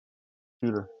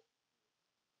Computer.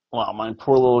 Wow, my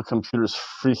poor little computer's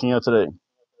freaking out today.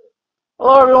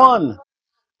 Hello, everyone,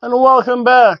 and welcome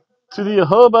back to the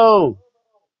Hobo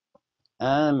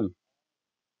and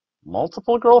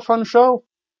Multiple Girlfriend Show.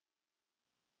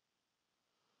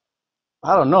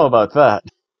 I don't know about that.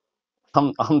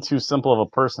 I'm too simple of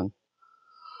a person.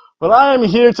 But I am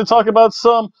here to talk about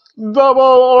some Double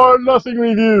or Nothing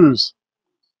reviews.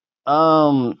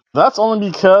 That's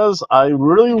only because I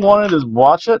really wanted to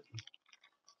watch it,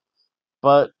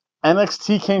 but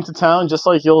NXT came to town, just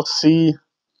like you'll see,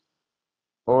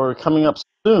 or coming up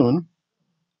soon.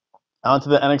 I went to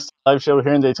the NXT live show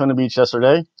here in Daytona Beach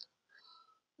yesterday,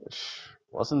 which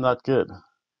wasn't that good.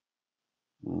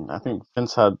 I think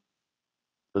Vince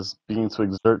was beginning to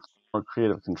exert more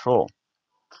creative control.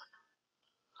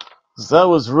 That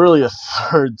was really a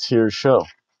third-tier show.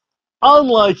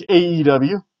 Unlike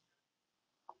AEW,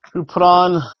 who put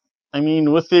on, I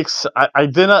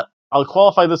did not, I'll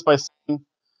qualify this by saying,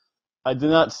 I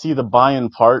did not see the buy-in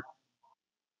part.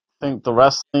 I think the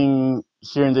wrestling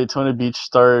here in Daytona Beach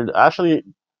started actually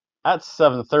at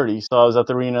 7:30, so I was at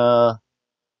the arena,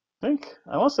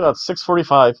 I want to say about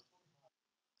 6:45.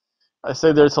 I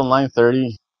stayed there till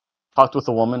 9:30, talked with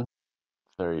a woman,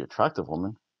 very attractive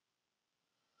woman.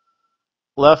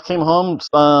 Left, came home,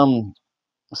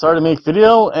 started to make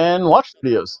video and watch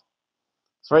videos.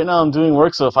 So right now I'm doing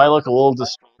work, so if I look a little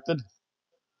distracted,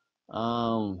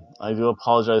 I do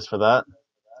apologize for that.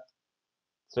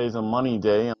 Today's a money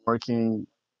day. I'm working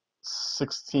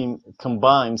 16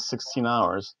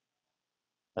 hours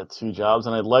at 2 jobs,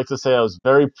 and I'd like to say I was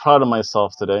very proud of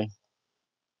myself today,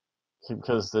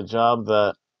 because the job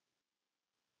that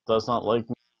does not like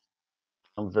me,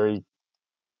 I'm very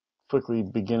quickly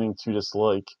beginning to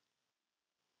dislike,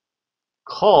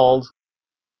 called,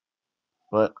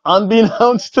 but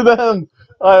unbeknownst to them,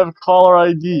 I have caller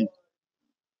ID.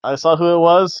 I saw who it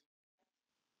was.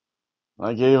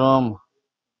 I gave them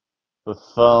the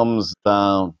thumbs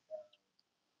down.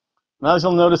 Now, as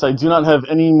you'll notice, I do not have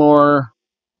any more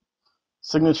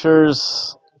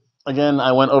signatures. Again,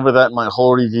 I went over that in my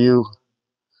whole review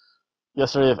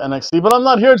yesterday of NXT, but I'm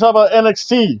not here to talk about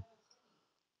NXT.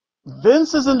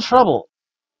 Vince is in trouble.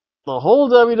 The whole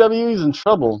WWE is in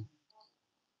trouble.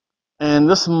 And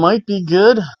this might be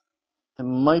good, it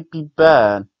might be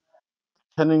bad,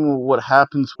 depending on what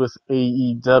happens with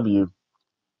AEW.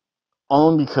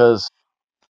 Only because,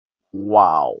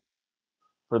 wow,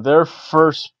 for their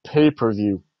first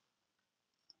pay-per-view,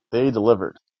 they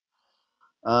delivered.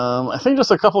 I think just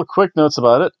a couple of quick notes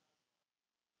about it.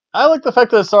 I like the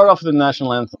fact that it started off with the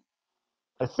national anthem.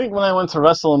 I think when I went to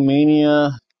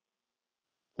WrestleMania, I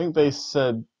think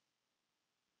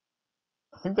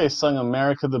they sung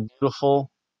America the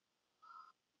Beautiful,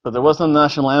 but there wasn't a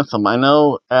national anthem. I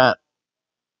know at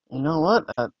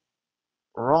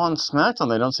Raw and SmackDown,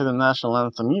 they don't say the national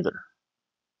anthem either.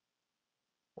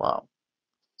 Wow.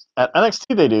 At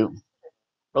NXT they do,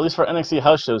 or at least for NXT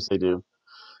house shows they do.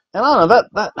 And I don't know,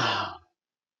 that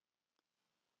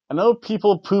I know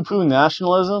people poo-poo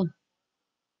nationalism,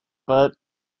 but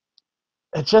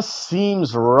it just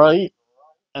seems right,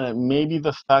 and it may be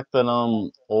the fact that I'm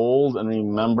old and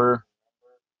remember,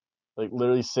 like,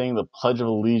 literally saying the Pledge of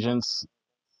Allegiance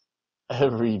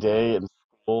every day in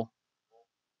school.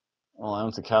 Well, I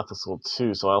went to Catholic school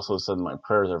too, so I also said my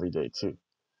prayers every day too.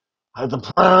 I had the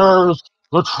prayers,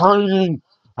 the training,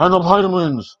 and the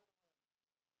vitamins.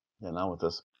 Yeah, not with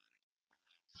this.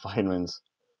 Vitamins.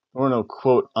 There were no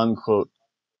quote unquote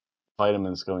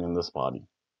vitamins going in this body.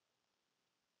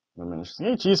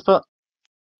 Hey, Chispa.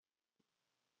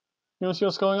 You want to see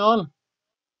what's going on?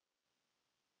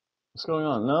 What's going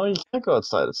on? No, you can't go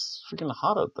outside. It's freaking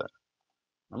hot out there.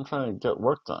 I'm trying to get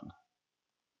work done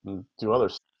and do other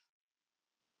stuff.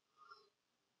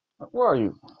 Where are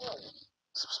you?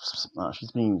 Oh,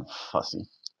 she's being fussy.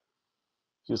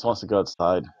 She just wants to go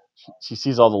outside. She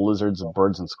sees all the lizards and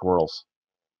birds and squirrels.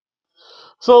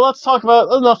 So let's talk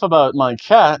about enough about my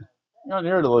cat. You're not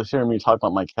here to hear me talk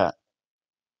about my cat.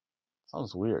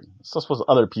 Sounds weird. It's just what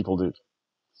other people do.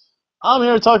 I'm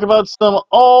here to talk about some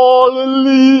All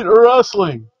Elite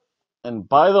Wrestling. And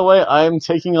by the way, I am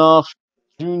taking off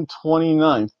June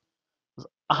 29th.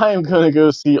 I am going to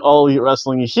go see All Elite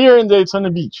Wrestling here in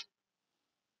Daytona Beach.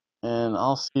 And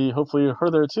I'll see, hopefully,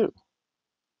 her there too.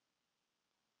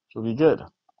 She'll be good.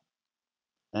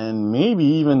 And maybe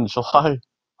even July,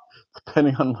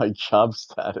 depending on my job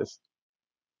status.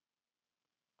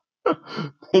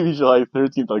 Maybe July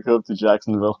 13th I'll go up to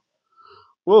Jacksonville.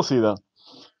 We'll see though.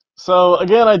 So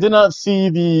again, I did not see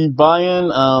the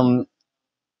buy-in.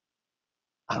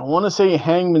 I want to say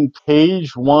Hangman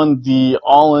Page won the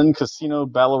All-In Casino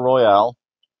Battle Royale.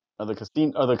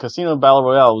 the Casino Battle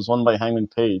Royale was won by Hangman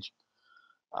Page.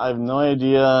 I have no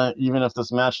idea even if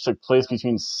this match took place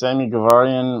between Sammy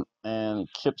Guevara and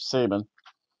Kip Sabian.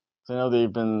 I know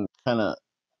they've been kind of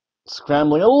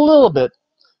scrambling a little bit.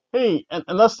 Hey,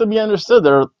 and that's to be understood.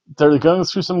 They're going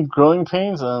through some growing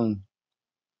pains, and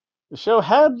the show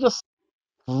had just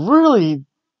really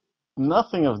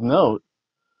nothing of note.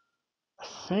 I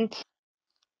think,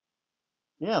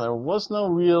 yeah, there was no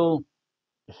real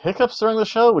hiccups during the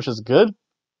show, which is good.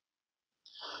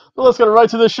 But let's get right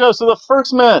to the show. So the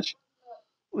first match,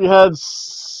 we had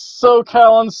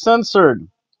SoCal Uncensored,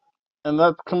 and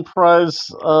that comprised.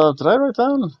 Did I write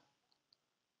down?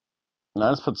 No,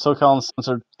 I just put SoCal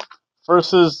Uncensored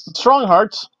versus Strong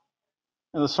Hearts,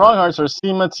 and the Strong Hearts are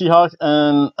Seema, T-Hawk,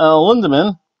 and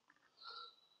Lindemann.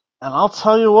 And I'll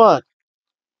tell you what,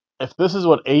 if this is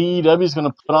what AEW is going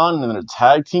to put on in their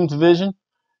tag team division,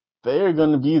 they are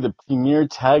going to be the premier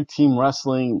tag team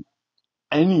wrestling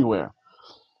anywhere.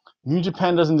 New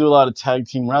Japan doesn't do a lot of tag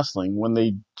team wrestling. When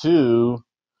they do,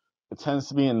 it tends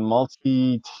to be in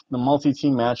the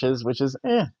multi-team matches, which is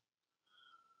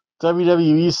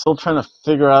WWE is still trying to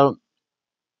figure out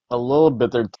a little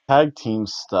bit their tag team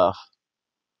stuff.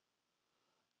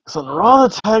 So the Raw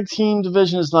tag team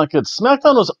division is not good.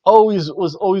 SmackDown was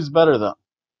always better though.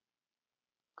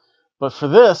 But for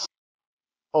this,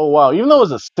 oh wow! Even though it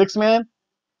was a 6-man,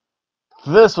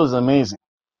 this was amazing.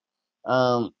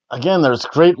 Again, there's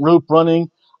great rope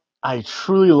running. I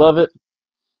truly love it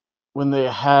when they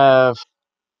have.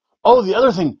 Oh, the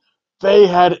other thing, they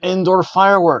had indoor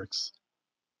fireworks.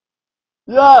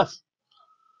 Yes,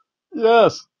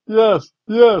 yes, yes,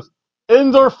 yes.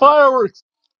 Indoor fireworks,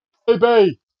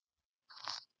 baby.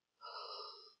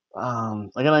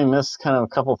 Again, I missed kind of a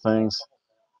couple things.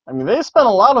 I mean, they spent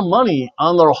a lot of money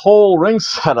on their whole ring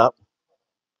setup.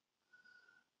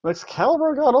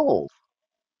 Excalibur got old.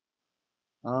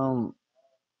 Um,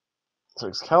 so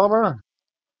Excalibur.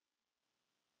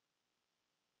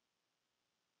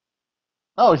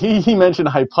 Oh, he mentioned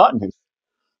hypotenuse.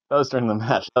 That was during the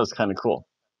match. That was kind of cool.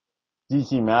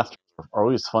 DT Masters are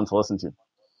always fun to listen to.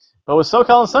 But with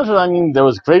SoCal Central, I mean, there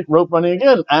was great rope running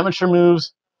again, amateur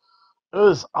moves. It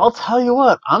was. I'll tell you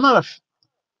what. I'm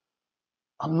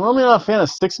normally not a fan of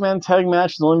 6-man tag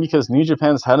matches only because New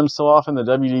Japan's had them so often. The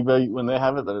WWE when they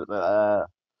have it.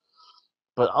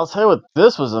 But I'll tell you what.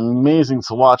 This was amazing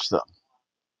to watch though.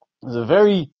 It was a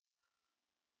very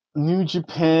New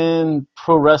Japan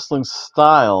pro wrestling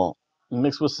style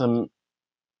mixed with some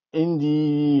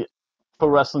indie pro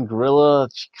wrestling guerrilla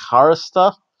Chikara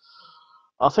stuff.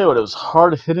 I'll tell you what, it was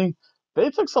hard hitting. They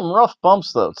took some rough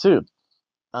bumps though too.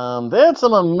 They had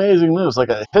some amazing moves like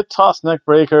a hip toss neck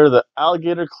breaker, the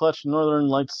alligator clutch Northern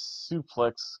Lights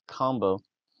suplex combo.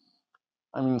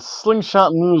 I mean,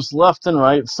 slingshot moves left and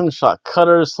right, slingshot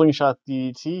cutter, slingshot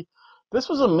DDT. This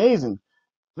was amazing.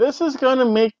 This is going to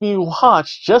make me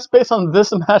watch, just based on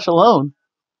this match alone,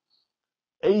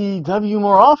 AEW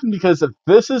more often because if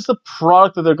this is the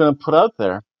product that they're going to put out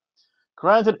there,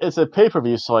 granted it's a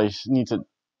pay-per-view, so I need to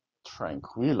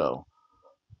tranquilo.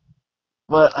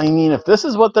 But I mean, if this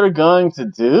is what they're going to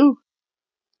do,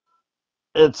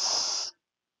 it's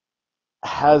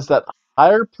has that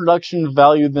higher production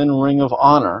value than Ring of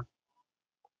Honor.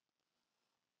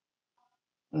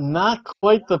 Not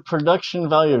quite the production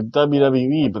value of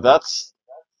WWE, but that's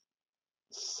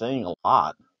saying a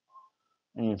lot.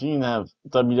 I mean, if you can have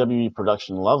WWE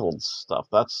production level stuff,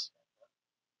 that's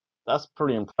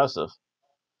pretty impressive.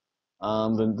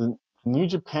 The New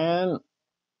Japan,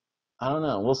 I don't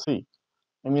know. We'll see.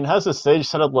 I mean, it has a stage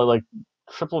set up like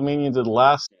Triple Mania did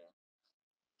last year,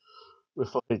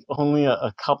 with like only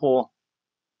a couple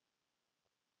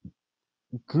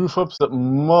goof ups at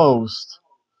most.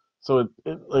 So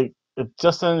it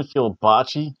just didn't feel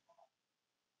botchy,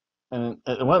 and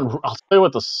it went. I'll tell you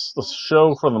what, the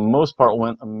show for the most part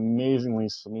went amazingly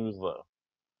smooth though.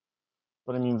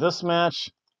 But I mean, this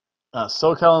match,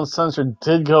 SoCal Uncensored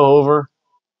did go over.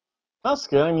 That's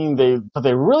good. I mean, they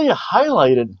really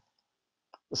highlighted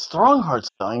the Strong Hearts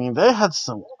though. I mean, they had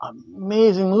some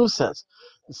amazing movesets.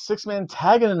 The 6-man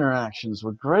tag interactions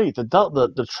were great.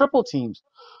 The triple teams,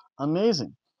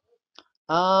 amazing.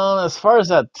 As far as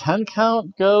that 10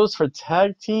 count goes for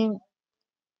tag team,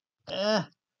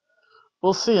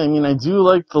 we'll see. I mean, I do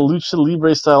like the Lucha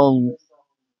Libre style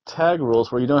tag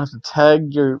rules where you don't have to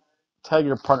tag your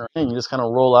partner in. You just kind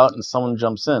of roll out and someone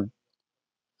jumps in.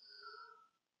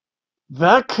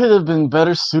 That could have been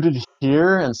better suited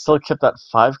here and still kept that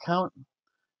 5 count.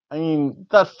 I mean,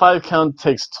 that 5 count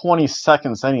takes 20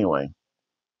 seconds anyway.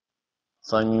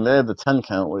 So, I mean, they had the 10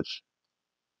 count, which,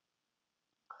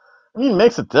 I mean,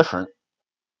 makes it different.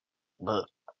 But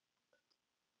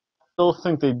still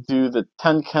think they do the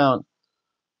 10 count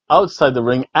outside the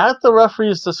ring at the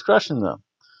referee's discretion, though.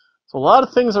 So a lot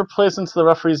of things are placed into the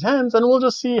referee's hands, and we'll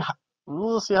just see.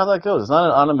 We'll see how that goes. It's not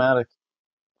an automatic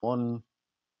 1,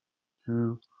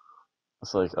 2.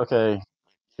 It's like, okay,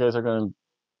 you guys are going to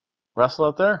wrestle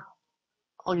out there.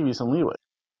 I'll give you some leeway.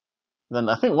 Then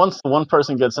I think once the one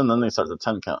person gets in, then they start the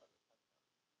 10 count.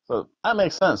 So that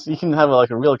makes sense. You can have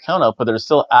like a real count out, but there's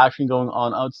still action going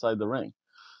on outside the ring.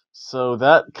 So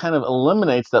that kind of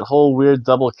eliminates that whole weird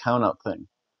double count out thing,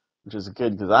 which is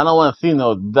good because I don't want to see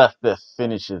no death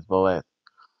finishes, boy.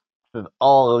 With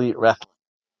all elite wrestling,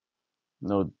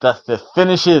 no death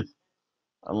finishes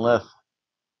unless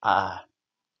I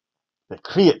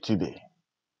decree it to be.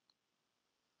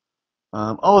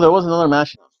 Oh, there was another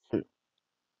match too,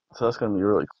 so that's gonna be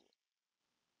really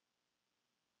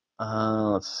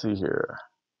cool. Let's see here.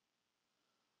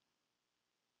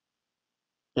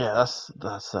 Yeah, that's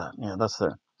that. Yeah, that's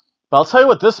there. But I'll tell you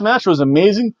what, this match was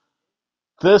amazing.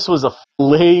 This was a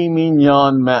filet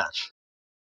mignon match.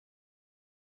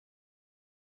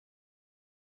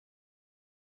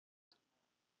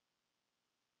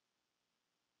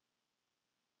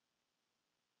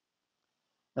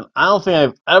 And I don't think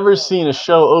I've ever seen a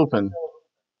show open,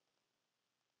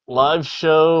 live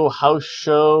show, house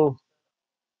show,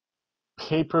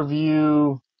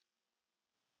 pay-per-view,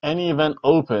 any event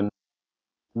open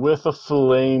with a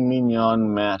filet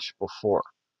mignon match before.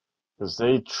 Because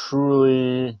they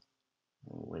truly,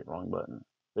 wait, wrong button.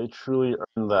 They truly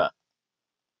earned that.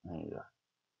 There you go.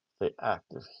 Stay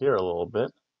active here a little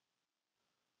bit.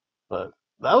 But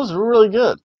that was really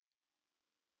good.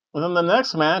 And then the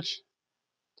next match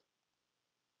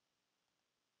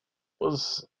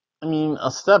was, I mean, a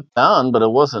step down, but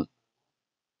it wasn't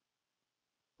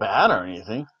bad or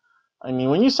anything. I mean,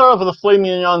 when you start off with a filet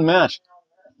mignon match,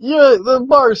 yeah, the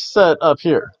bar's set up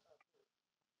here.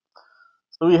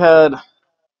 So we had, it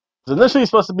was initially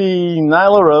supposed to be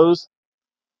Nyla Rose.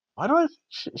 Why do I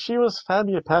think she was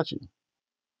Fabi Apache?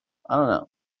 I don't know.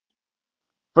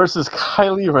 Versus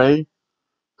Kylie Ray,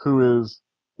 who is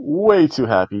way too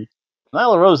happy.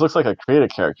 Nyla Rose looks like a creative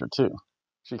character, too.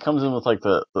 She comes in with like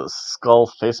the skull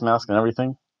face mask and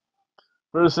everything.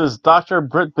 Versus Dr.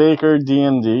 Britt Baker,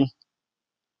 DMD.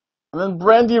 And then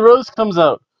Brandy Rose comes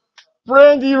out.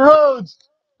 Brandy Rose,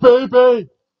 baby!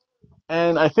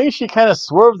 And I think she kind of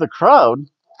swerved the crowd.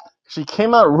 She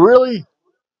came out really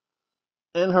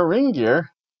in her ring gear.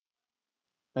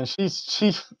 And she's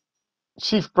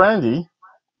Chief Brandy,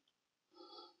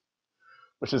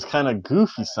 which is kind of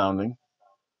goofy sounding.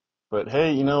 But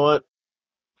hey, you know what?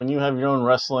 When you have your own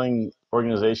wrestling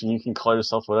organization, you can call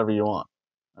yourself whatever you want.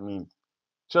 I mean,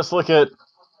 just look at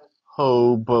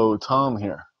Hobo Tom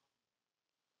here.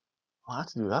 I'll have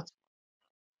to do that.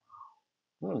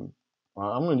 I'm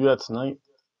gonna do that tonight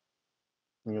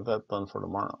and get that done for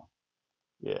tomorrow.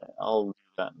 Yeah, I'll do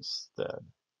that instead.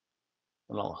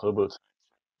 And I'll hobo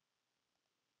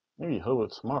maybe hobo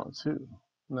tomorrow too.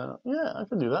 No, yeah, I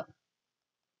can do that.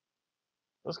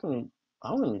 That's gonna be.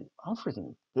 I'm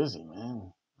freaking busy,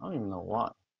 man. I don't even know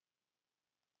why.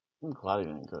 I'm glad I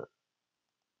didn't go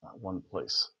that one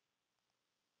place.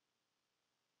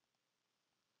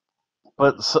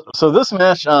 But so this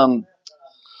match,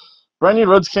 Brandy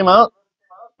Rhodes came out,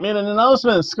 made an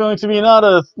announcement. It's going to be not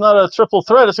a triple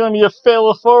threat. It's going to be a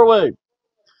fatal four-way.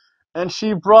 And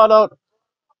she brought out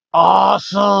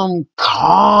Awesome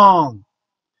Kong.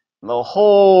 The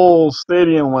whole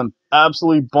stadium went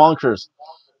absolutely bonkers.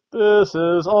 This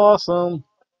is awesome.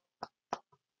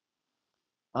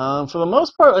 For the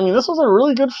most part, I mean, this was a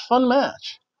really good, fun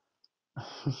match.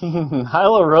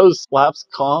 Nyla Rose slaps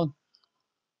Kong.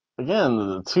 Again,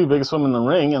 the two biggest women in the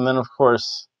ring, and then of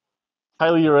course,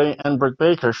 Kylie Ray and Britt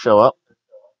Baker show up.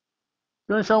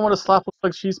 You want to show them what a slap looks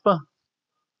like, Chispa?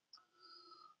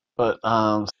 But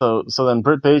so then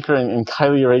Britt Baker and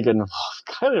Kylie Ray get involved.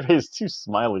 Kylie Ray is too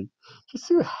smiley. She's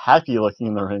too happy looking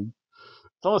in the ring.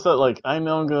 It's almost that like I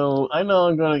know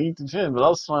I'm gonna eat the chin, but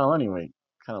I'll smile anyway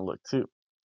kind of look too.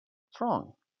 What's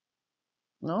wrong?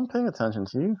 No, I'm paying attention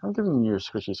to you. I'm giving you your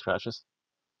squishy scratches.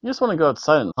 You just want to go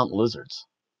outside and hunt lizards.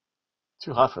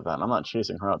 Too hot for that. I'm not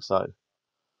chasing her outside.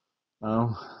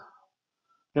 And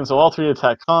so all three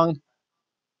attack Kong.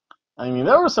 I mean,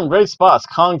 there were some great spots.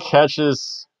 Kong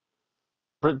catches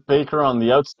Britt Baker on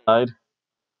the outside,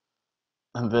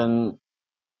 and then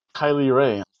Kylie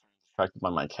Ray, I'm distracted by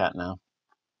my cat now,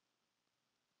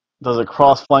 does a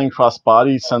flying cross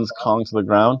body, sends Kong to the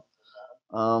ground.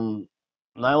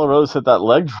 Nyla Rose hit that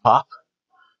leg drop.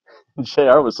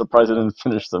 JR was surprised it didn't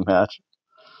finish the match.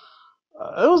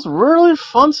 It was really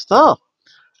fun stuff.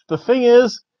 The thing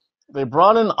is, they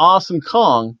brought in Awesome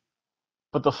Kong,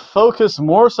 but the focus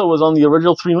more so was on the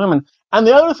original three women. And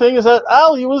the other thing is that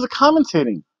Allie was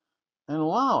commentating. And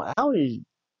wow, Allie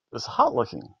is hot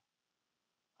looking.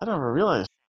 I never realized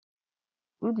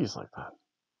boobies like that.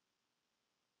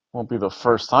 Won't be the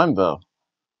first time though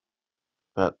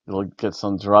that you'll get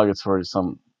some derogatory,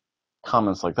 some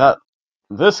comments like that.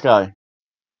 This guy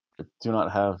do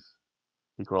not have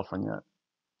a girlfriend yet.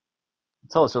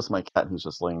 Until it's just my cat who's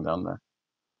just laying down there.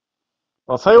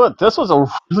 I'll tell you what, this was a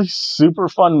really super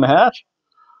fun match.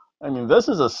 I mean, this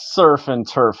is a surf and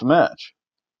turf match.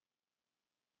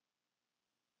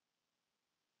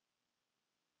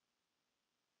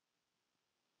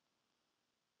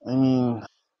 I mean,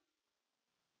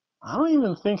 I don't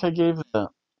even think I gave the.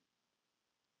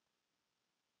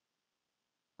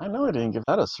 I know I didn't give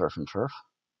that a surf and turf.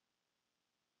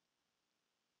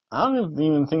 I don't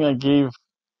even think I gave.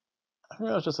 I think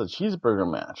that was just a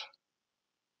cheeseburger match.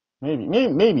 Maybe.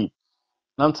 And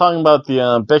I'm talking about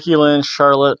the Becky Lynch,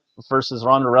 Charlotte versus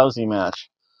Ronda Rousey match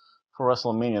for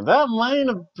WrestleMania. That might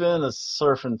have been a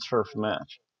surf and turf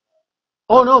match.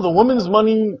 Oh no, the women's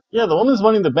money. Yeah, the women's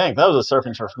Money in the Bank. That was a surf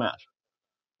and turf match.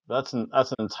 That's an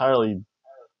entirely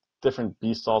different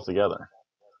beast altogether.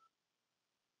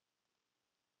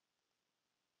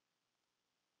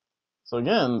 So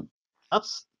again,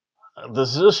 that's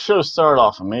this show started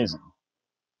off amazing.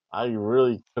 I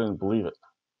really couldn't believe it.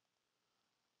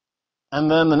 And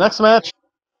then the next match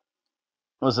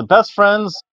was the best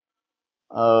friends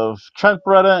of Trent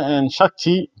Beretta and Chuck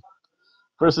T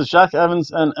versus Jack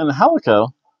Evans and Helico.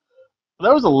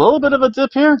 There was a little bit of a dip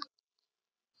here.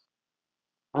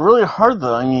 Really hard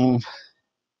though. I mean,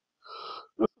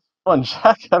 when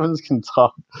Jack Evans can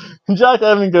talk, and Jack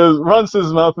Evans runs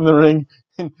his mouth in the ring,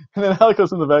 and then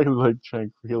Helico's in the back and is like,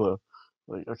 tranquilo.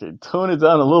 Like, okay, tone it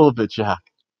down a little bit, Jack.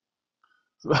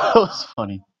 So that was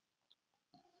funny.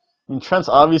 I mean, Trent's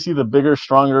obviously the bigger,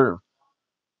 stronger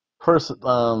person,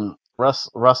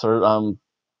 wrestler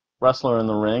in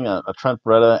the ring. Trent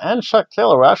Beretta and Chuck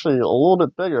Taylor were actually a little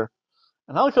bit bigger.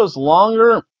 And Helico's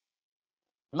longer,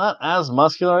 not as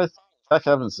muscular. I think Jack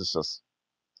Evans is just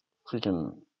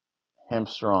freaking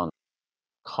hamster on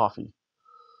coffee.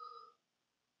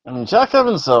 I mean, Jack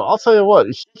Evans, though, I'll tell you what,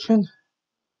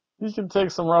 he can take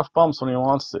some rough bumps when he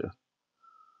wants to.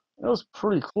 It was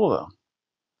pretty cool though.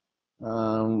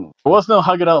 There was no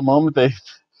hug it out moment. They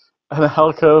and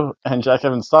Helico and Jack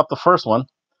Evans stopped the first one.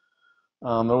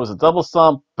 There was a double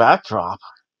stomp backdrop.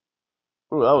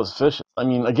 Ooh, that was vicious. I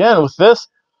mean, again, with this,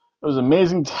 it was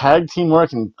amazing tag team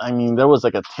work, and I mean, there was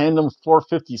like a tandem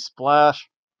 450 splash.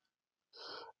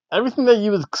 Everything that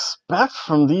you would expect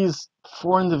from these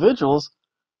four individuals,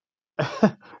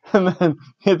 and then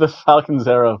hit the Falcon's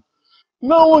Arrow.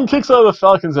 No one kicks out of the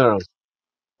Falcon's Arrow.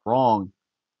 Wrong.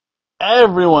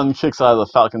 Everyone kicks out of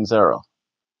the Falcon's Arrow.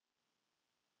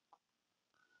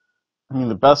 I mean,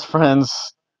 the best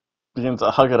friends begin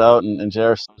to hug it out, and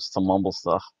JR starts to mumble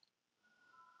stuff.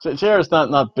 JR is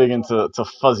not big into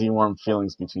fuzzy, warm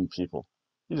feelings between people.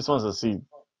 He just wants to see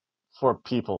four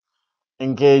people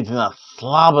engaged in a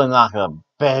slobber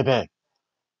baby.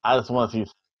 I just want to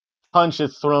see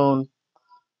punches thrown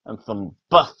and some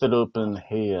busted open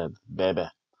head, baby.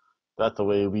 That's the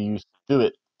way we used to do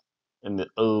it in the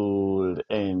old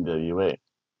NWA.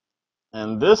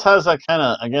 And this has that kind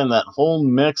of, again, that whole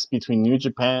mix between New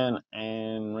Japan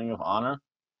and Ring of Honor.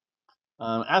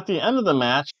 At the end of the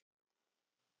match,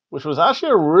 which was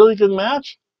actually a really good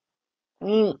match, I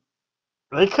mean,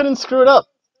 they couldn't screw it up.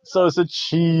 So it's a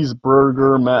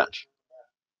cheeseburger match.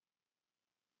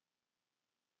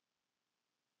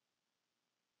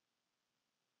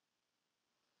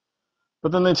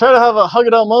 But then they try to have a hug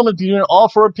it out moment between all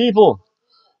four people.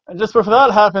 And just before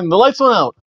that happened, the lights went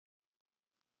out.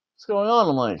 What's going on?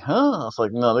 I'm like, huh? I was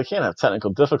like, no, they can't have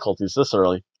technical difficulties this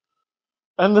early.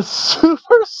 And the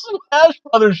Super Smash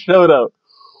Brothers showed up.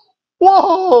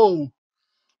 Whoa!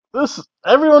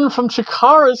 Everyone from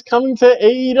Chikara is coming to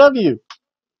AEW.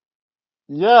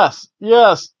 Yes,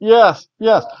 yes, yes,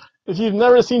 yes. If you've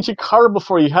never seen Chikara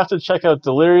before, you have to check out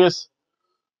Delirious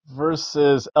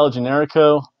versus El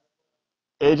Generico,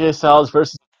 AJ Styles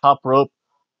versus Top Rope,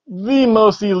 the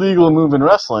most illegal move in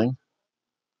wrestling,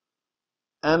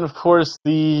 and of course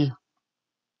the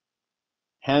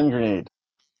hand grenade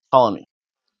colony.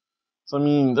 So I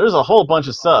mean, there's a whole bunch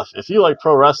of stuff. If you like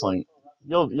pro wrestling,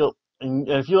 and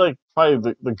if you like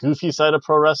probably the goofy side of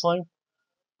pro wrestling,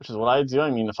 which is what I do.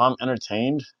 I mean, if I'm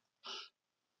entertained,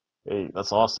 hey,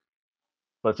 that's awesome.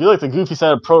 But if you like the goofy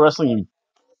side of pro wrestling, you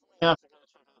have to check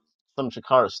out some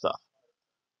Chikara stuff,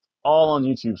 all on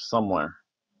YouTube somewhere.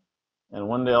 And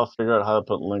one day I'll figure out how to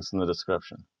put links in the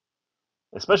description.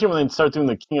 especially when they start doing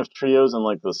the King of Trios and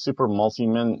like the super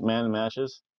man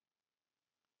matches.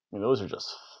 I mean, those are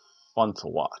just fun to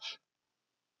watch.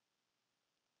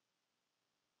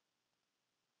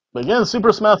 But again,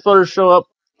 Super Smash Brothers show up.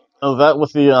 Oh, that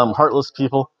with the heartless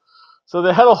people. So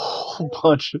they had a whole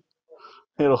bunch.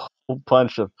 They had a whole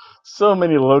bunch of so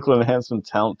many local enhancement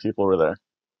talent people were there.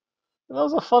 And that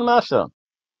was a fun match though.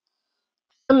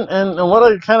 And what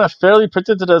I kind of fairly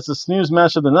predicted as the snooze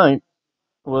match of the night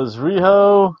was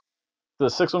Riho, the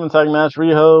 6-woman tag match.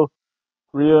 Riho,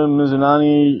 Ryo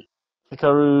Mizunami,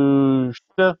 Hikaru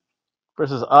Shida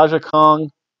versus Aja Kong.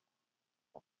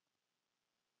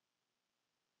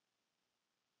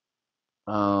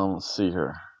 Let's see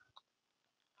here.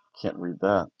 Can't read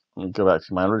that. Let me go back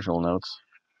to my original notes.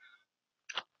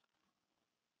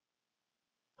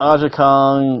 Aja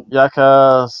Kong,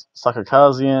 Yaka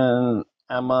Sakakazian,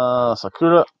 Emma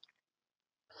Sakura.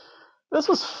 This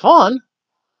was fun.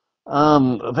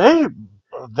 There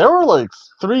were like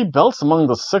 3 belts among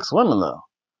the 6 women though.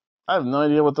 I have no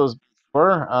idea what those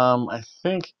were. I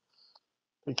think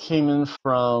it came in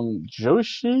from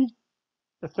Joshi,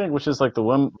 I think, which is like the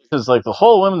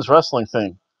whole women's wrestling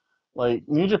thing. Like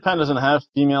New Japan doesn't have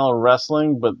female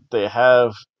wrestling, but they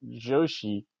have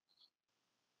Joshi.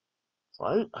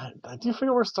 So I do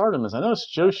forget where Stardom is. I know it's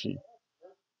Joshi.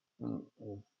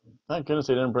 Thank goodness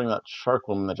they didn't bring that shark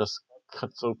woman that just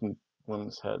cuts open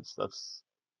women's heads.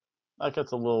 That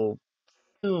gets a little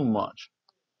too much.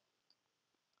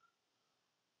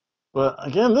 But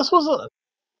again, this was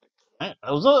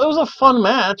a fun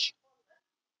match.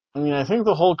 I mean, I think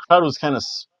the whole crowd was kind of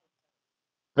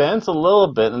spent a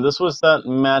little bit, and this was that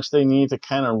match they need to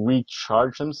kind of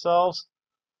recharge themselves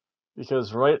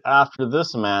because right after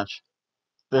this match,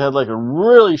 they had like a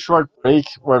really short break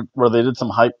where they did some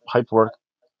hype work.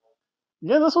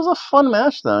 Yeah, this was a fun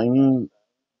match though.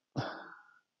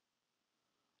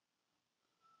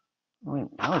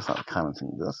 Now it's not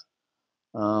commenting this.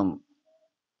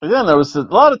 Again, there was a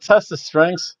lot of test of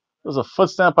strengths. There was a foot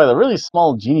stamp by the really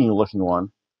small genie-looking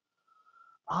one.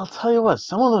 I'll tell you what,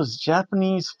 some of those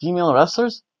Japanese female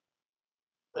wrestlers,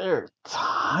 they're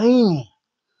tiny.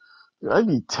 Dude, I'd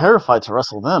be terrified to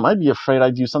wrestle them. I'd be afraid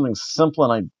I'd do something simple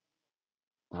and I'd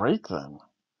break them.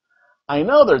 I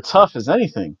know they're tough as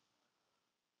anything.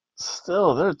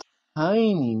 Still, they're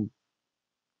tiny.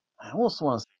 I almost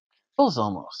want to say pills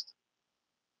almost.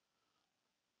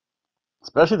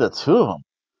 Especially the 2 of them.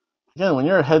 Again, when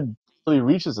your head really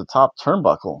reaches the top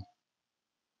turnbuckle.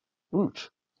 Ooch.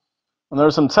 And there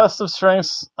were some tests of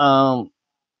strengths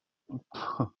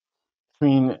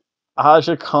between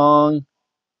Aja Kong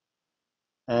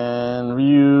and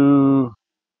Ryu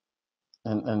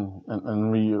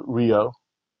and Rio.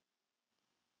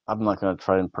 I'm not going to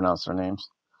try and pronounce their names.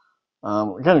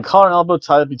 Again, collar and elbow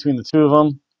tie between the 2 of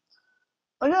them.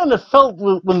 Again, it felt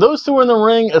when those 2 were in the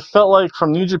ring, it felt like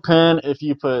from New Japan if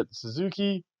you put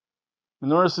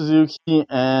Minoru Suzuki,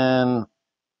 and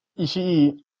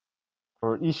Ishii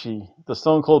or Ishii, the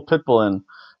Stone Cold Pitbull, in, and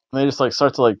they just like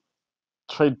start to like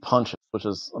trade punches, which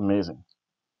is amazing.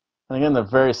 And again, they're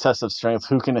very tests of strength.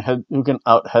 Who can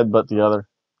out headbutt the other?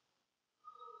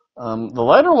 The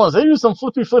lighter ones, they use some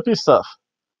flippy stuff.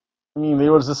 I mean, they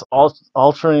was just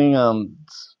altering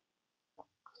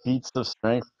feats of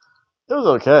strength. It was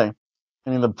okay. I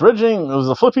mean, the bridging, it was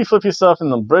the flippy stuff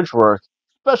and the bridge work,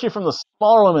 especially from the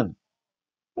smaller women.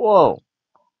 Whoa.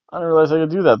 I didn't realize I could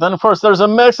do that. Then, of course, there's a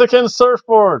Mexican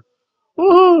surfboard.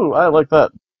 Woohoo! I like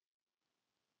that.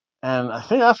 And I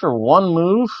think after one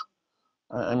move,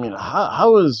 I mean,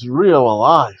 how is Rio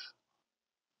alive?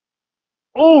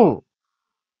 Oh!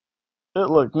 It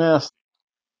looked nasty.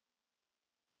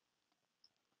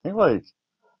 I think, like,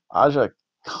 Aja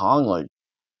Kong, like,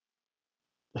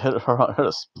 hit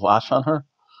a splash on her.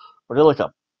 Or did, like,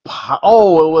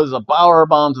 oh, it was a power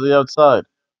bomb to the outside.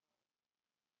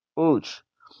 Ooch.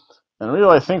 And Rio,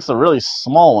 I think, is a really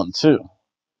small one, too.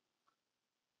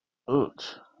 Ooch.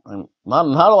 Not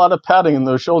a lot of padding in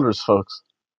those shoulders, folks.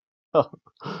 Oh.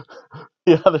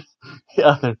 the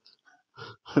other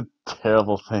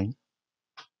terrible thing.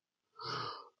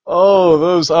 Oh,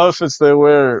 those outfits they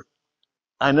wear.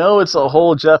 I know it's a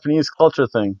whole Japanese culture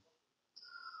thing.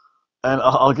 And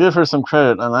I'll give her some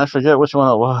credit, and I forget which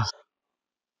one it was.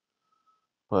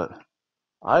 But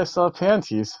I saw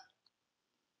panties.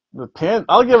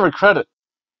 I'll give her credit.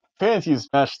 Panties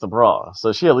matched the bra,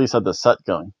 so she at least had the set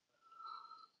going.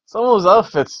 Some of those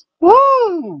outfits,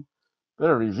 woo!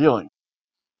 They're revealing.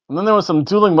 And then there was some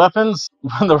dueling weapons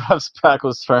when the ref's back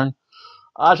was turned.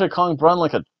 Aja Kong run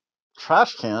like a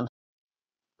trash can.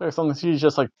 There's something she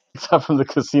just like picked up from the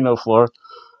casino floor.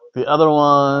 The other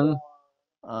one,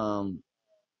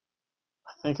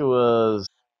 I think it was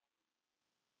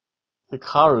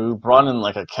Hikaru brought in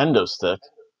like a kendo stick,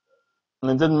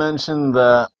 and they did mention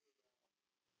that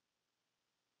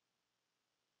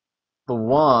the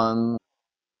one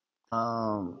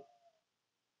um,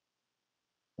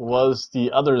 was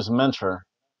the other's mentor,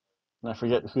 and I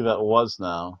forget who that was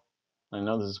now. I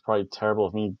know this is probably terrible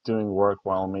of me doing work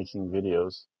while making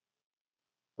videos,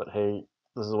 but hey,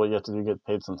 this is what you have to do to get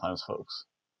paid sometimes, folks.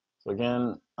 So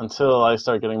again, until I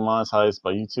start getting monetized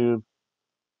by YouTube,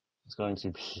 it's going to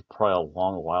be probably a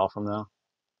long while from now,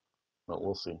 but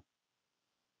we'll see.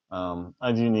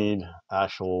 I do need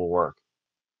actual work,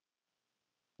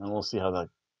 and we'll see how that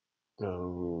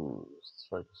goes.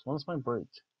 Right, when's my break?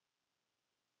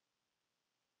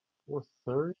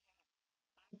 4:30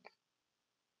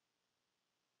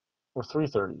 or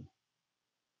 3:30?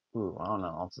 Ooh, I don't know.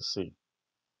 I'll have to see.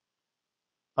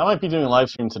 I might be doing a live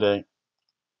stream today,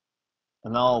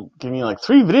 and they'll give me like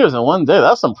 3 videos in one day.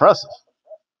 That's impressive.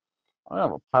 I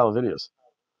have a pile of videos.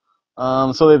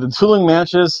 So they had the dueling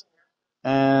matches,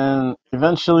 and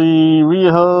eventually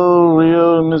Rio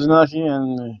Mizunaki,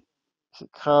 and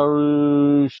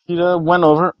Hikaru Shida went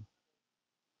over.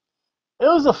 It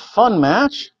was a fun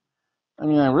match. I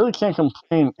mean, I really can't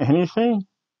complain anything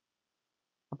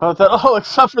about that. Oh,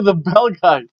 except for the bell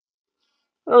guy.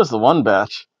 There was the one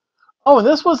batch. Oh, and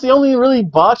this was the only really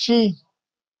botchy,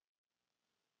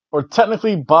 or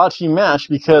technically botchy match,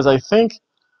 because I think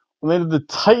when they did the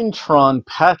Titantron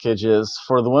packages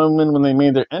for the women when they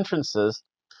made their entrances,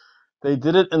 they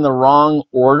did it in the wrong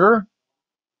order,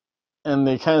 and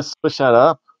they kind of switched that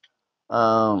up.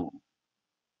 Um,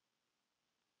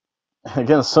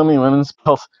 again, so many women's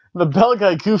belts. The bell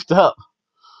guy goofed up.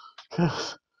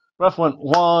 Ref went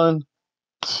 1,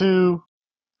 2.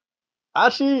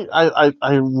 Actually, I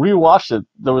rewatched it.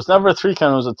 There was never a 3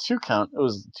 count. It was a 2 count. It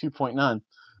was 2.9.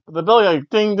 But the bell guy,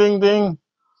 ding, ding, ding.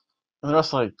 And the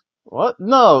rest like, what?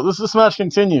 No, this match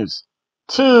continues.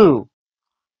 2.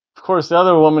 Of course, the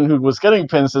other woman who was getting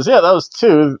pinned says, yeah, that was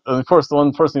 2. And of course, the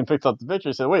one person who picked up the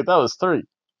victory said, wait, that was 3.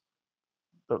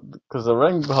 Because the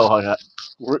ring guy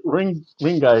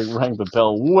rang the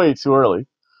bell way too early.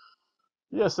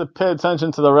 He has to pay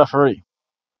attention to the referee.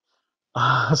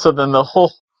 So then the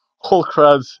whole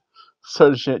crowd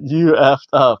started chanting, "You effed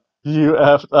up! You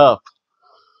effed up!"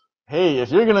 Hey,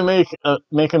 if you're gonna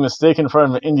make a mistake in front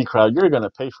of an indie crowd, you're gonna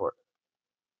pay for it.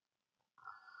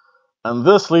 And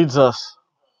this leads us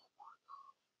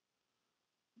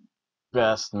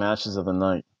best matches of the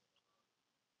night.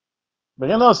 But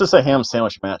you know, it's just a ham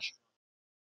sandwich match.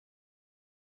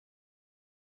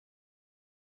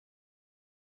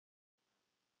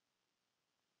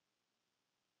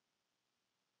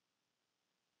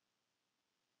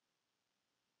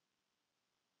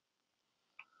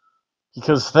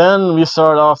 Because then we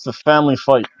start off the family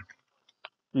fight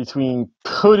between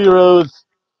Cody Rhodes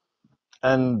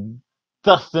and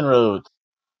Dustin Rhodes,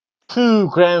 two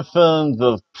grandsons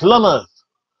of Plymouth,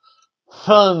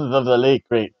 sons of the late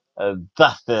great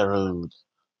Dustin Rhodes,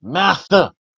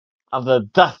 master of the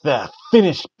Dustin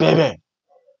finish, baby.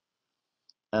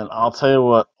 And I'll tell you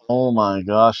what, oh my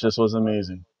gosh, this was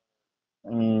amazing.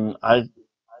 I mean, I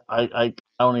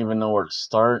don't even know where to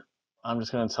start. I'm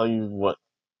just gonna tell you what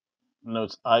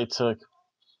notes I took,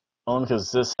 only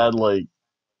because this had like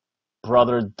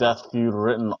brother death feud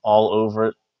written all over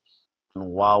it. And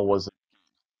wow, was it?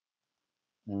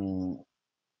 I mean,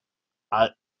 I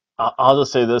I'll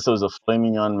just say this: it was a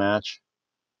flaming on match,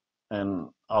 and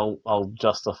I'll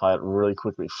justify it really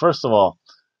quickly. First of all,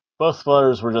 both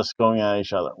brothers were just going at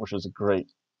each other, which was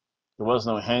great. There was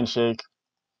no handshake.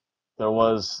 There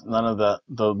was none of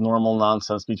the normal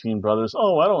nonsense between brothers.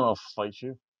 Oh, I don't want to fight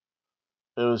you.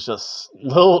 It was just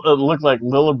little. It looked like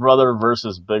little brother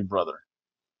versus big brother,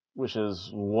 which is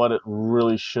what it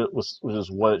really which is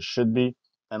what it should be,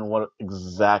 and what it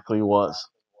exactly was.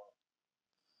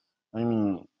 I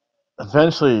mean,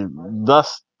 eventually,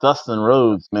 Dustin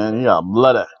Rhodes, man, he got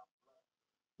blooded.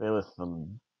 There was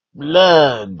some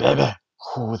blood, baby.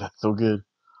 Oh, that's so good.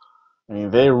 I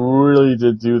mean, they really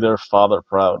did do their father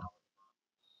proud.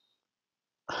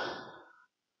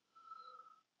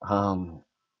 Um,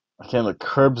 Again, the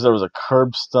curbs. There was a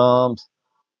curb stomp.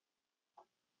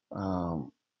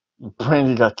 Um,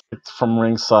 Brandy got kicked from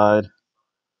ringside.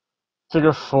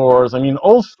 Figure fours. I mean,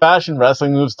 old-fashioned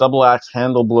wrestling moves, double axe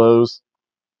handle blows.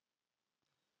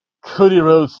 Cody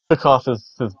Rhodes took off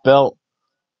his belt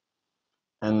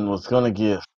and was going to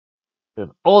give his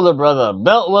older brother a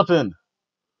belt whipping.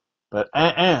 But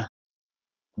Dustin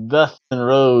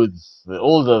Rhodes, the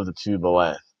older of the two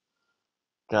boys,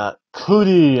 got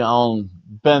Cody on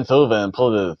bent over and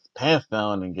pulled his pants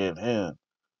down and gave him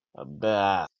a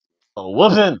bath. a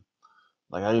whooping.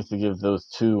 Like I used to give those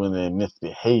two when they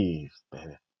misbehaved,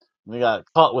 baby. They got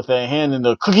caught with their hand in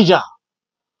the cookie jar.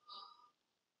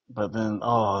 But then,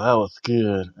 oh, that was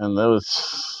good, and that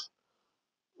was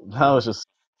just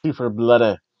super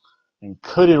bloody. And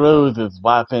Cody Rhodes is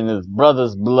wiping his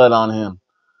brother's blood on him.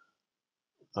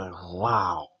 It's like,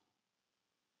 wow.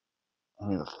 I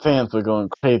mean, the fans were going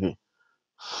crazy.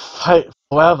 Fight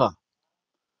forever.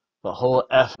 The whole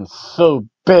effing so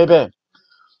baby.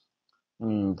 I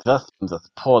mean, Dustin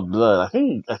just poured blood. I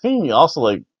think he also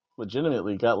like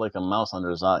legitimately got like a mouse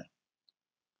under his eye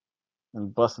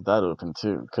and busted that open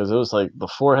too, because it was like the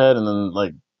forehead and then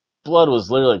like blood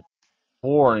was literally like,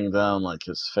 pouring down like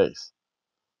his face.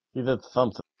 He did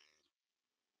something,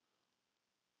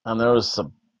 and there was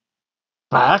some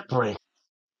backbreak.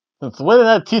 Since when did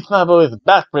that teeth my boys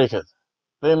backbreakers?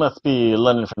 They must be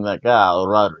learning from that guy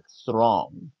Roderick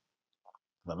Strong,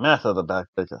 the master of the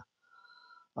backbreaker.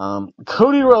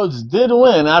 Cody Rhodes did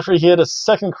win after he hit a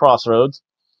second crossroads.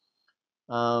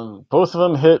 Both of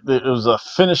them hit. It was a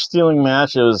finish stealing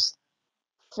match. It was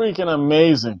freaking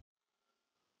amazing.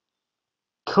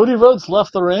 Cody Rhodes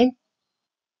left the ring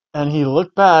and he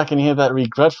looked back and he had that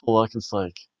regretful look. It's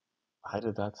like, I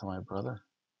did that to my brother.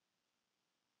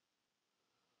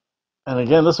 And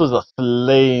again, this was a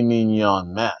filet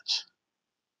mignon match.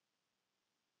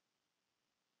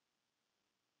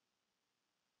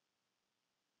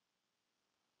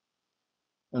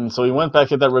 And so he went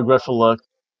back at that regretful look.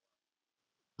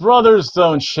 Brothers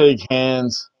don't shake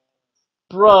hands.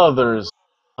 Brothers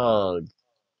hug.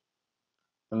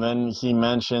 And then he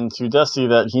mentioned to Dusty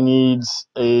that he needs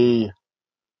a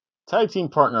tag team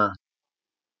partner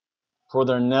for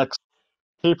their next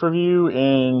pay-per-view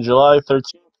in July 13th.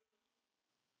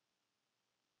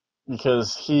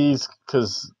 Because it's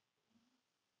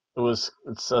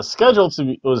scheduled to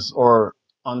be, or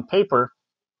on paper,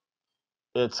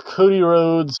 it's Cody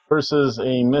Rhodes versus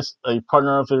a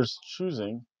partner of theirs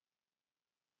choosing,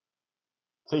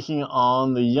 taking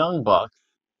on the Young Bucks.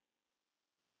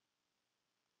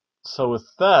 So with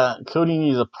that, Cody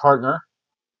needs a partner.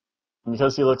 And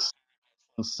because he looks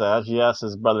sad, he asks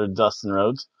his brother Dustin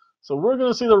Rhodes. So we're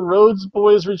going to see the Rhodes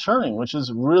boys returning, which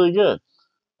is really good.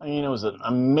 I mean, it was an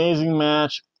amazing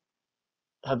match.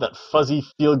 Had that fuzzy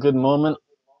feel-good moment.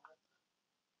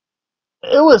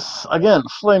 It was, again,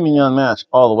 flaming young match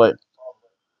all the way.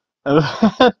 And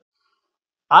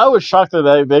I was shocked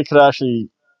that they could actually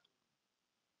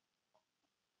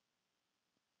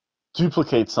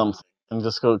duplicate something and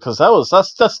just go, because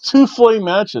that's two flame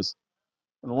matches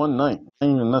in one night.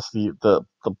 And even that's the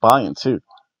buy-in too.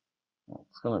 Well,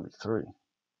 it's gonna be three.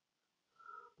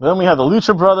 Then we have the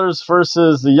Lucha Brothers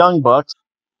versus the Young Bucks,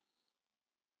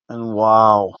 and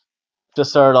wow, just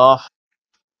started off.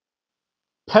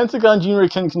 Pentagon Jr.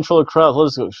 can control a crowd.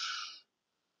 Let's go,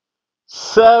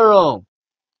 Cero,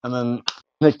 and then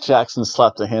Nick Jackson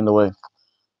slapped the hand away.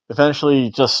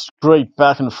 Eventually, just straight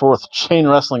back and forth chain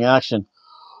wrestling action.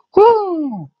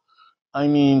 Woo! I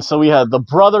mean, so we had the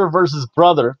brother versus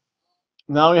brother.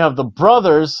 Now we have the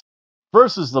brothers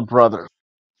versus the brothers.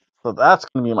 So that's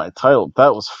going to be my title.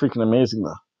 That was freaking amazing,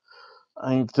 though.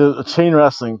 I mean, the chain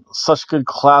wrestling, such good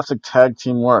classic tag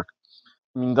team work.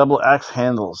 I mean, double axe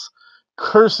handles,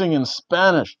 cursing in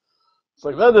Spanish. It's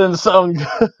like, that didn't sound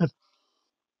good.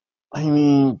 I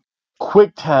mean,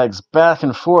 quick tags back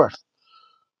and forth.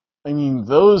 I mean,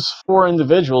 those four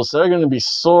individuals, they're going to be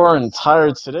sore and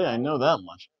tired today. I know that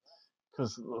much.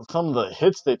 Because some of the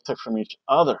hits they took from each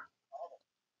other,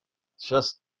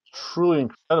 just truly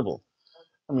incredible.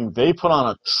 I mean, they put on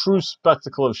a true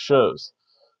spectacle of shows.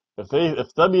 If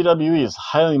WWE is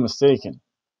highly mistaken,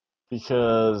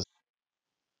 because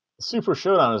Super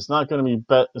Showdown is not going to be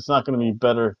it's not going to be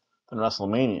better than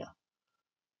WrestleMania.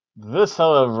 This,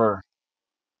 however,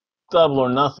 Double or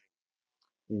Nothing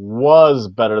was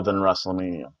better than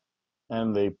WrestleMania,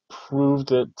 and they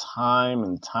proved it time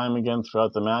and time again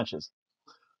throughout the matches.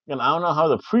 And I don't know how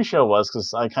the pre-show was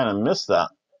because I kind of missed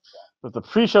that. But the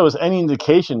pre-show is any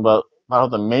indication about how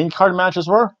the main card matches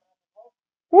were,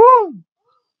 woo!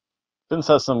 Vince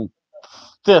has some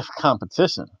stiff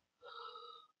competition.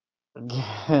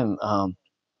 Again,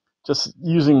 just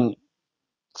using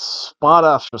spot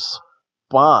after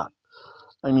spot.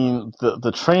 I mean,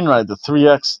 the train ride, the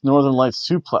 3X Northern Lights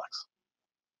suplex.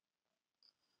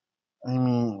 I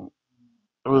mean,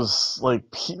 it was like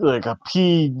a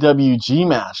PWG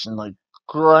match and like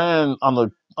grand on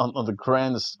the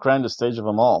grandest stage of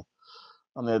them all.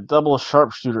 On the double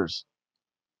sharpshooters.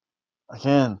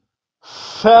 Again,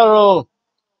 Ferro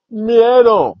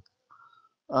Miedo.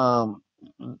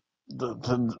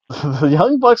 the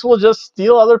Young Bucks will just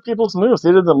steal other people's moves.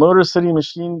 They did the Motor City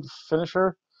Machine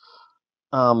finisher,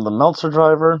 the Meltzer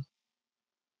driver.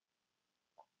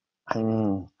 I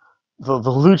mean, the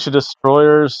Lucha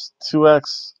Destroyers,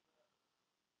 2X,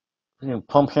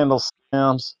 pump handle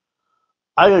slams.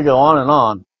 I could go on and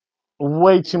on.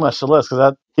 Way too much to list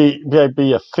because that'd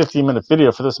be a 50-minute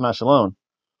video for this match alone.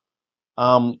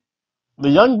 The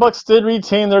Young Bucks did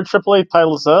retain their AAA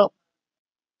titles though,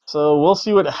 so we'll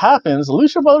see what happens. The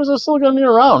Lucha Brothers are still going to be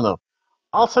around though.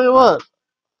 I'll tell you what,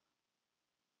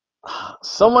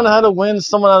 someone had to win,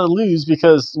 someone had to lose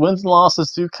because wins and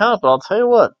losses do count. But I'll tell you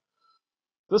what,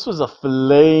 this was a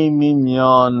filet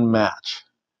mignon match.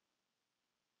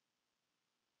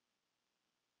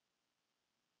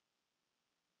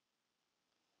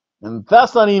 And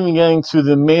that's not even getting to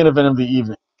the main event of the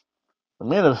evening. The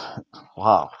main event,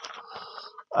 wow.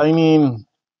 I mean,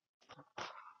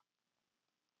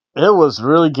 it was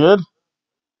really good.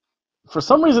 For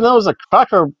some reason, there was a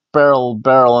Cracker barrel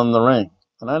in the ring,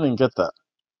 and I didn't get that.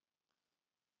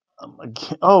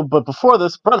 But before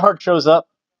this, Bret Hart shows up.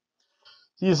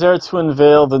 He's there to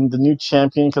unveil the new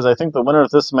champion because I think the winner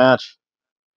of this match,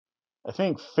 I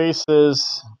think,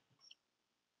 faces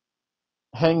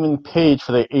Hangman Page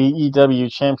for the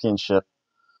AEW championship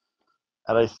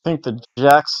at I think the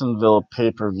Jacksonville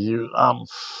pay-per-view.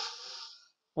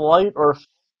 Flight or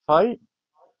Fight,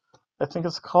 I think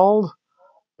it's called.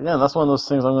 Again, that's one of those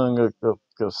things I'm going to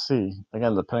go see.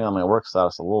 Again, depending on my work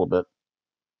status a little bit.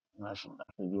 I should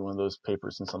actually do one of those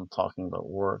papers since I'm talking about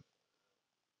work.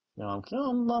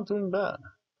 I'm not doing bad.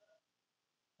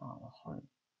 Oh,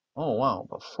 wow,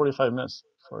 about 45 minutes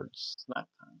for snack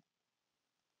time.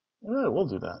 Yeah, we'll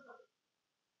do that.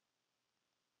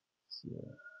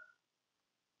 Yeah.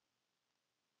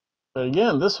 But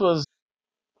again, this was...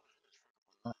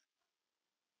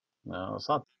 No, it's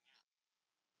not.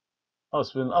 Oh,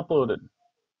 it's been uploaded.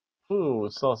 Ooh,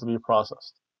 it still has to be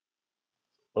processed.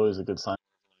 Always a good sign.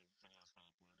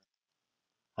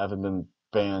 Haven't been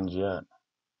banned yet.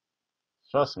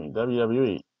 Trust me,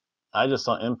 WWE. I just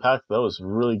saw Impact. That was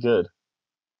really good.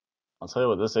 I'll tell you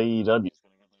what, this AEW.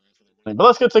 But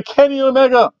let's get to Kenny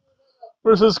Omega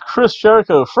versus Chris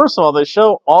Jericho. First of all, they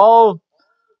show all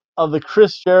of the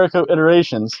Chris Jericho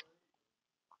iterations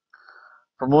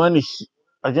from when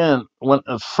when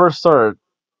it first started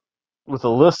with a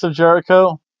list of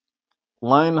Jericho,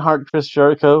 Lionheart Chris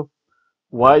Jericho,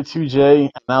 Y2J,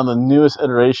 and now the newest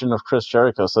iteration of Chris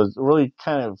Jericho. So it really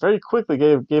kind of very quickly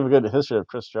gave a good history of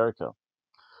Chris Jericho.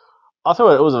 I'll tell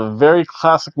you what, it was a very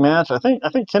classic match. I think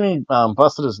Kenny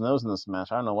busted his nose in this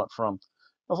match. I don't know what from. It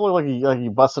also looked like he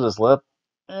busted his lip.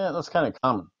 That's kind of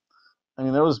common. I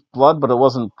mean, there was blood, but it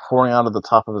wasn't pouring out of the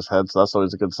top of his head, so that's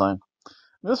always a good sign.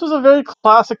 This was a very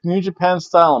classic New Japan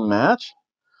style match.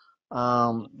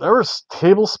 There were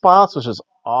table spots, which is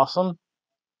awesome.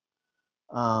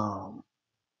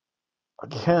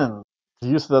 Again, the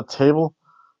use of that table,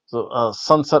 the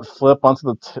sunset flip onto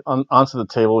the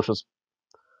table, which was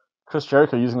Chris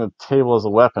Jericho using the table as a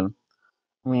weapon.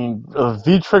 I mean, a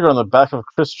V trigger on the back of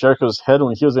Chris Jericho's head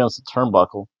when he was against the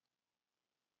turnbuckle.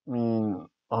 I mean,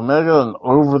 Omega and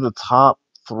over the top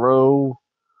throw,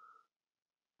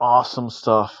 awesome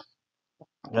stuff,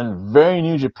 and very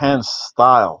New Japan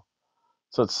style.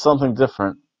 So it's something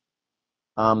different.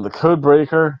 The code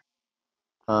breaker,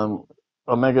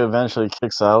 Omega eventually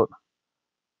kicks out.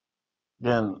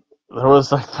 Again, there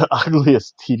was like the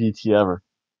ugliest TDT ever.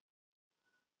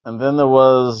 And then there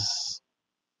was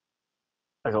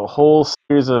like a whole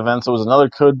series of events. It was another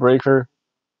code breaker.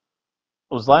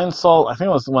 It was Line Salt. I think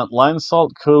went Line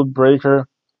Salt, code breaker,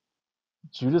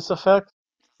 Judas effect,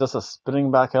 just a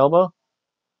spinning back elbow.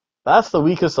 That's the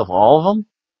weakest of all of them.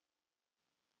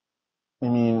 I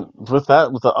mean, with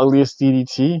the ugliest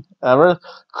DDT ever.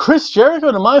 Chris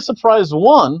Jericho, to my surprise,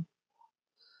 won.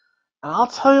 And I'll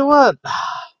tell you what,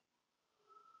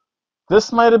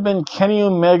 this might have been Kenny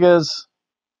Omega's,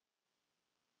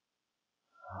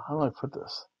 how do I put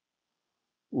this,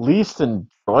 least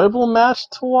enjoyable match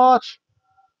to watch.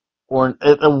 Or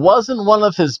it wasn't one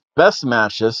of his best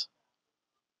matches.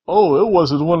 Oh, it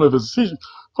wasn't one of his...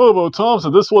 Hobo Tom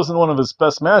said this wasn't one of his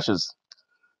best matches.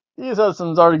 He's had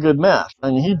some already good match.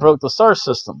 I mean, he broke the star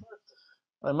system.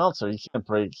 By Meltzer,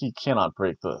 he cannot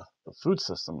break the food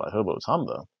system by Hobo Tom,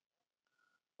 though.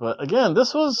 But again,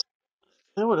 it was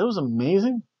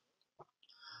amazing.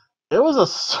 It was a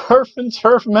surf and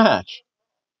turf match.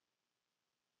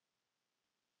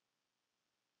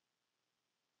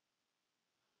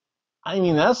 I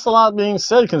mean, that's a lot being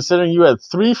said considering you had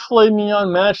 3 filet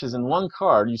mignon matches in one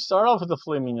card. You start off with a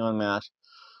filet mignon match.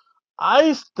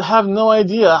 I have no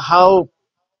idea how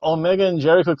Omega and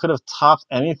Jericho could have topped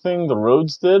anything the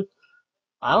Rhodes did,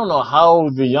 I don't know how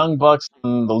the Young Bucks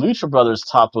and the Lucha Brothers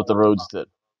topped what the Rhodes did.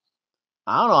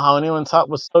 I don't know how anyone topped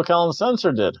what SoCal and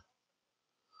Censor did.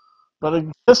 But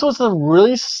this was a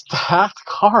really stacked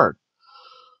card.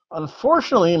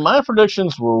 Unfortunately, my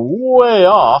predictions were way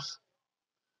off,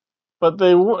 but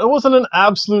it wasn't an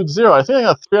absolute zero. I think I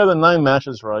got 3 out of the 9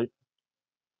 matches right.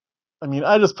 I mean,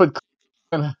 I just put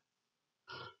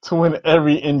to win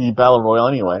every indie battle royal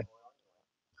anyway.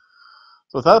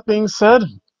 So with that being said,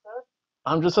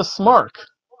 I'm just a smark.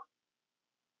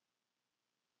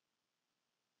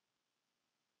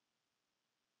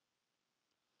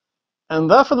 And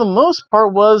that, for the most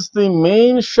part, was the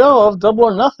main show of Double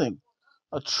or Nothing.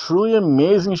 A truly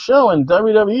amazing show, and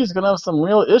WWE is going to have some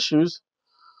real issues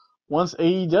once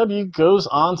AEW goes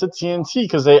on to TNT,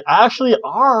 because they actually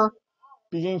are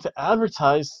beginning to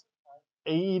advertise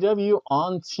AEW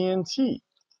on TNT.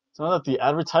 So now that the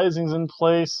advertising's in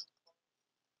place,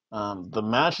 the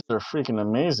matches are freaking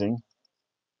amazing.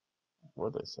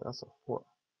 What did they say? That's a 4.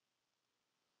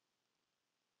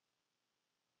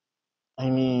 I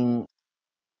mean,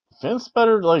 Vince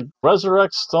better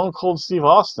resurrect Stone Cold Steve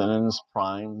Austin in his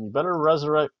prime. You better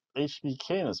resurrect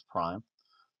HBK in his prime.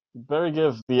 You better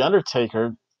give The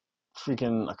Undertaker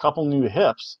freaking a couple new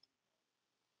hips.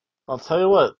 I'll tell you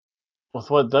what,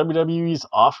 with what WWE's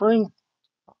offering,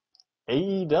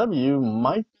 AEW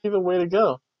might be the way to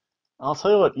go. I'll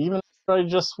tell you what, even after I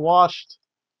just watched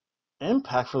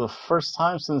Impact for the first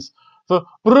time since the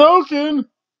broken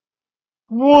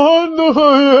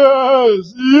wonderful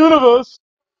universe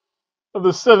of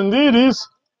the 7 deities,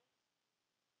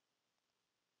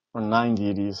 or 9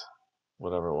 deities,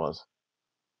 whatever it was.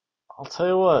 I'll tell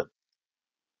you what,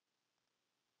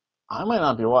 I might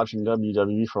not be watching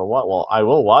WWE for a while. Well, I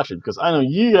will watch it because I know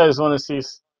you guys want to see,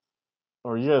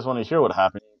 or you guys want to hear what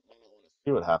happened,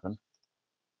 see what happened.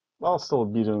 I'll still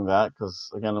be doing that because,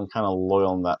 again, I'm kind of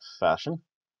loyal in that fashion.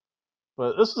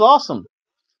 But this is awesome.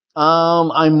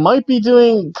 I might be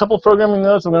doing a couple programming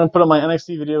notes. I'm going to put up my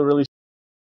NXT video really